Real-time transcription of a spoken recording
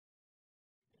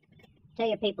Tell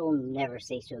you, people never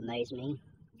cease to amaze me.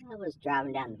 I was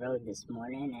driving down the road this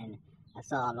morning and I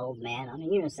saw an old man on a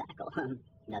unicycle.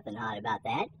 Nothing odd about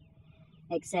that,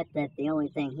 except that the only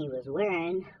thing he was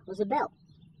wearing was a belt.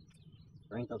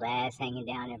 Wrinkled ass hanging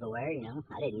down everywhere.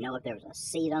 I didn't know if there was a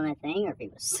seat on that thing or if he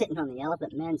was sitting on the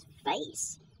elephant man's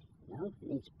face. He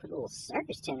needs to put a little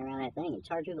circus tent around that thing and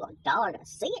charge people $1 to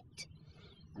see it.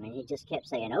 He just kept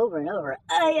saying over and over,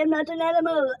 I am not an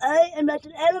animal, I am not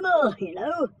an animal.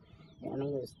 It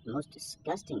was the most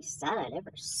disgusting sight I'd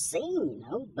ever seen,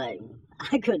 but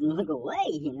I couldn't look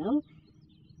away.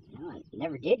 I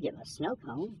never did get my snow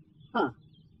cone. Huh,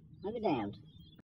 I'll be damned.